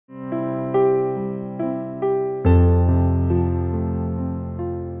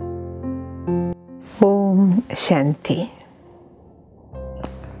ശാന്തി.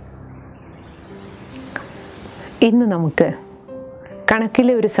 ഇന്ന് നമുക്ക്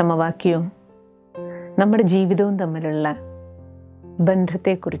കണക്കിലെ ഒരു സമവാക്യവും നമ്മുടെ ജീവിതവും തമ്മിലുള്ള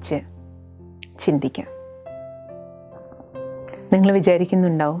ബന്ധത്തെക്കുറിച്ച് ചിന്തിക്കാം. നിങ്ങൾ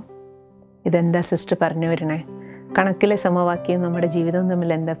വിചാരിക്കുന്നുണ്ടാവും, ഇതെന്താ സിസ്റ്റർ പറഞ്ഞു വരണേ, കണക്കിലെ സമവാക്യവും നമ്മുടെ ജീവിതവും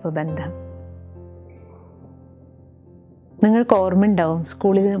തമ്മിൽ എന്താ ഇപ്പോൾ ബന്ധം? നിങ്ങൾക്ക് ഓർമ്മ ഉണ്ടാവും,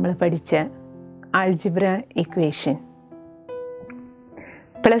 സ്കൂളിൽ നമ്മൾ പഠിച്ച algebra equation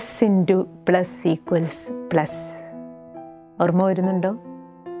plus into plus equals plus. ഓർമ്മ വരുന്നുണ്ടോ?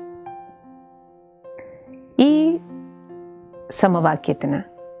 ഈ സമവാക്യത്തിന്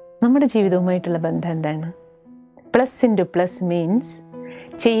നമ്മുടെ ജീവിതവുമായിട്ടുള്ള ബന്ധം എന്താണ്? പ്ലസ് ഇൻറ്റു പ്ലസ് മീൻസ്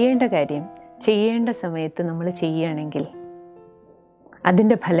ചെയ്യേണ്ട കാര്യം ചെയ്യേണ്ട സമയത്ത് നമ്മൾ ചെയ്യുകയാണെങ്കിൽ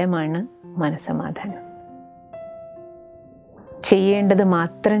അതിൻ്റെ ഫലമാണ് മനസ്സമാധാനം. ചെയ്യേണ്ടത്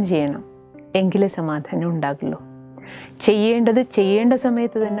മാത്രം ചെയ്യണം, എങ്കിലേ സമാധാനം ഉണ്ടാകുള്ളൂ. ചെയ്യേണ്ടത് ചെയ്യേണ്ട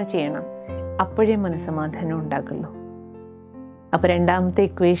സമയത്ത് തന്നെ ചെയ്യണം, അപ്പോഴേ മനസ്സമാധാനം ഉണ്ടാകുള്ളൂ. അപ്പോൾ രണ്ടാമത്തെ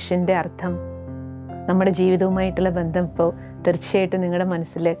ഇക്വേഷൻ്റെ അർത്ഥം, നമ്മുടെ ജീവിതവുമായിട്ടുള്ള ബന്ധം ഇപ്പോൾ തീർച്ചയായിട്ടും നിങ്ങളുടെ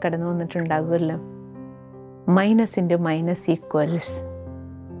മനസ്സിൽ കടന്നു വന്നിട്ടുണ്ടാകുമല്ലോ. Minus into minus equals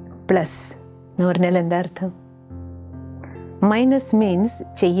plus എന്ന് പറഞ്ഞാൽ എന്താ അർത്ഥം? മൈനസ് മീൻസ്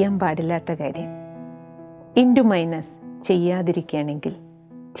ചെയ്യാൻ പാടില്ലാത്ത കാര്യം, ഇൻറ്റു മൈനസ് ചെയ്യാതിരിക്കുകയാണെങ്കിൽ,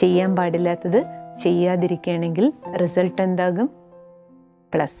 ചെയ്യാൻ പാടില്ലാത്തത് ചെയ്യാതിരിക്കുകയാണെങ്കിൽ റിസൾട്ട് എന്താകും?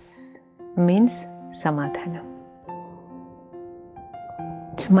 പ്ലസ് മീൻസ് സമാധാനം.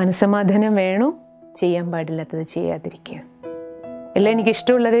 മനസ്സമാധാനം വേണോ? ചെയ്യാൻ പാടില്ലാത്തത് ചെയ്യാതിരിക്കുക. അല്ല,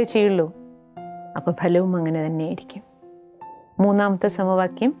 എനിക്കിഷ്ടമുള്ളതേ ചെയ്യുള്ളൂ, അപ്പോൾ ഫലവും അങ്ങനെ തന്നെയായിരിക്കും. മൂന്നാമത്തെ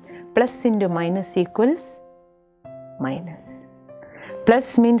സമവാക്യം plus into minus equals minus.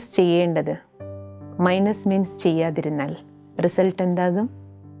 Plus means ചെയ്യേണ്ടത്, മൈനസ് മീൻസ് ചെയ്യാതിരുന്നാൽ റിസൾട്ട് എന്താകും?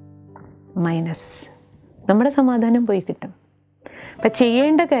 മൈനസ്. നമ്മുടെ സമാധാനം പോയി കിട്ടും. അപ്പം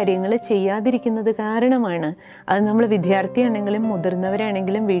ചെയ്യേണ്ട കാര്യങ്ങൾ ചെയ്യാതിരിക്കുന്നത് കാരണമാണ്, അത് നമ്മൾ വിദ്യാർത്ഥിയാണെങ്കിലും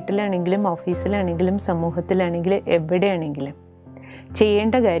മുതിർന്നവരാണെങ്കിലും വീട്ടിലാണെങ്കിലും ഓഫീസിലാണെങ്കിലും സമൂഹത്തിലാണെങ്കിലും എവിടെയാണെങ്കിലും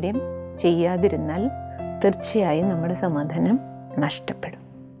ചെയ്യേണ്ട കാര്യം ചെയ്യാതിരുന്നാൽ തീർച്ചയായും നമ്മുടെ സമാധാനം നഷ്ടപ്പെടും.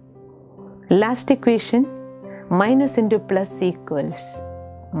 Last equation minus into plus equals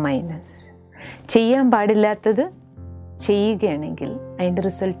minus. ചെയ്യാൻ പാടില്ലാത്തത് ചെയ്യുകയാണെങ്കിൽ അതിൻ്റെ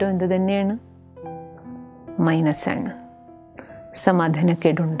റിസൾട്ടും എന്ത് തന്നെയാണ്? മൈനസാണ്.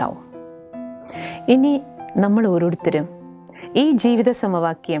 സമാധാനക്കേടുണ്ടാവും. ഇനി നമ്മൾ ഓരോരുത്തരും ഈ ജീവിത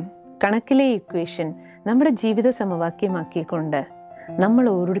സമവാക്യം, കണക്കിലെ ഇക്വേഷൻ നമ്മുടെ ജീവിത സമവാക്യമാക്കിക്കൊണ്ട് നമ്മൾ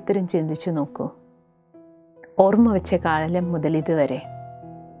ഓരോരുത്തരും ചിന്തിച്ചു നോക്കൂ. ഓർമ്മ വെച്ച കാലം മുതൽ ഇതുവരെ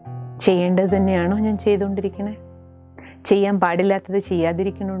ചെയ്യേണ്ടത് തന്നെയാണോ ഞാൻ ചെയ്തുകൊണ്ടിരിക്കണേ? ചെയ്യാൻ പാടില്ലാത്തത്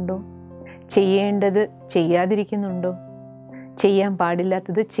ചെയ്യാതിരിക്കുന്നുണ്ടോ? ചെയ്യേണ്ടത് ചെയ്യാതിരിക്കുന്നുണ്ടോ? ചെയ്യാൻ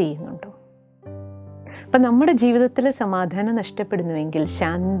പാടില്ലാത്തത് ചെയ്യുന്നുണ്ടോ? അപ്പം നമ്മുടെ ജീവിതത്തിൽ സമാധാനം നഷ്ടപ്പെടുന്നുവെങ്കിൽ,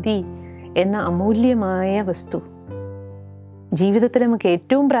 ശാന്തി എന്ന അമൂല്യമായ വസ്തു ജീവിതത്തിൽ നമുക്ക്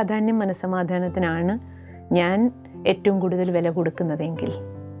ഏറ്റവും പ്രാധാന്യം മനസ്സമാധാനത്തിനാണ് ഞാൻ ഏറ്റവും കൂടുതൽ വില കൊടുക്കുന്നതെങ്കിൽ,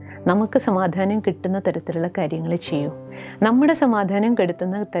 നമുക്ക് സമാധാനം കിട്ടുന്ന തരത്തിലുള്ള കാര്യങ്ങൾ ചെയ്യൂ. നമ്മുടെ സമാധാനം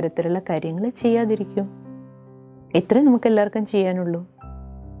കെടുത്തുന്ന തരത്തിലുള്ള കാര്യങ്ങൾ ചെയ്യാതിരിക്കൂ. ഇത്രേ നമുക്ക് എല്ലാവർക്കും ചെയ്യാനുള്ളൂ.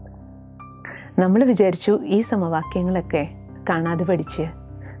 നമ്മൾ വിചാരിച്ചു ഈ സമവാക്യങ്ങളൊക്കെ കാണാതെ പഠിച്ച്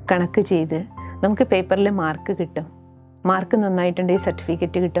കണക്ക് ചെയ്ത് നമുക്ക് പേപ്പറിൽ മാർക്ക് കിട്ടും, മാർക്ക് നന്നായിട്ടുണ്ടെങ്കിൽ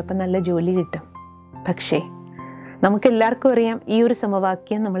സർട്ടിഫിക്കറ്റ് കിട്ടും, അപ്പം നല്ല ജോലി കിട്ടും. പക്ഷേ നമുക്കെല്ലാവർക്കും അറിയാം, ഈ ഒരു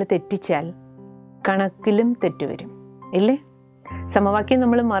സമവാക്യം നമ്മൾ തെറ്റിച്ചാൽ കണക്കിലും തെറ്റുവരും, ഇല്ലേ? സമവാക്യം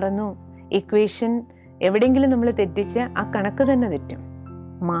നമ്മൾ മറന്നു, ഇക്വേഷൻ എവിടെയെങ്കിലും നമ്മൾ തെറ്റിച്ച ആ കണക്ക് തന്നെ തെറ്റും,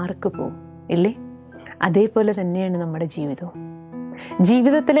 മാർക്ക് പോവും, ഇല്ലേ? അതേപോലെ തന്നെയാണ് നമ്മുടെ ജീവിതവും.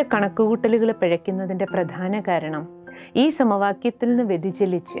 ജീവിതത്തിലെ കണക്കുകൂട്ടലുകൾ പിഴയ്ക്കുന്നതിൻ്റെ പ്രധാന കാരണം ഈ സമവാക്യത്തിൽ നിന്ന്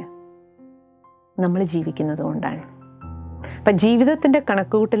വ്യതിചലിച്ച് നമ്മൾ ജീവിക്കുന്നത് കൊണ്ടാണ്. അപ്പം ജീവിതത്തിൻ്റെ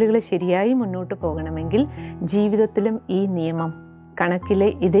കണക്കുകൂട്ടലുകൾ ശരിയായി മുന്നോട്ട് പോകണമെങ്കിൽ ജീവിതത്തിലും ഈ നിയമം, കണക്കിലെ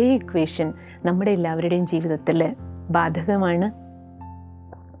ഇതേ ഇക്വേഷൻ നമ്മുടെ എല്ലാവരുടെയും ജീവിതത്തിൽ ബാധകമാണ്.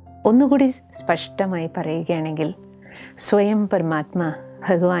 ഒന്നുകൂടി സ്പഷ്ടമായി പറയുകയാണെങ്കിൽ, സ്വയം പരമാത്മ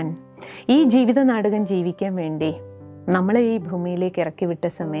ഭഗവാൻ ഈ ജീവിത നാടകം ജീവിക്കാൻ വേണ്ടി നമ്മളെ ഈ ഭൂമിയിലേക്ക് ഇറക്കി വിട്ട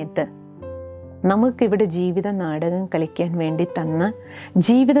സമയത്ത് നമുക്കിവിടെ ജീവിത നാടകം കളിക്കാൻ വേണ്ടി തന്ന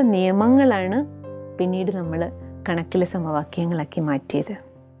ജീവിത നിയമങ്ങളാണ് പിന്നീട് നമ്മൾ കണക്കിലെ സമവാക്യങ്ങളാക്കി മാറ്റിയത്.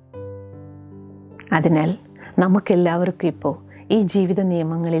 അതിനാൽ നമുക്കെല്ലാവർക്കും ഇപ്പോൾ ഈ ജീവിത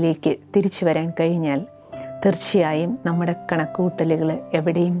നിയമങ്ങളിലേക്ക് തിരിച്ചു വരാൻ കഴിഞ്ഞാൽ തീർച്ചയായും നമ്മുടെ കണക്കുകൂട്ടലുകൾ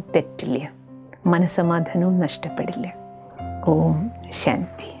എവിടെയും തെറ്റില്ല, മനസ്സമാധാനവും നഷ്ടപ്പെടില്ല. ഓം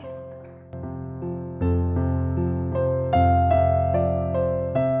ശാന്തി.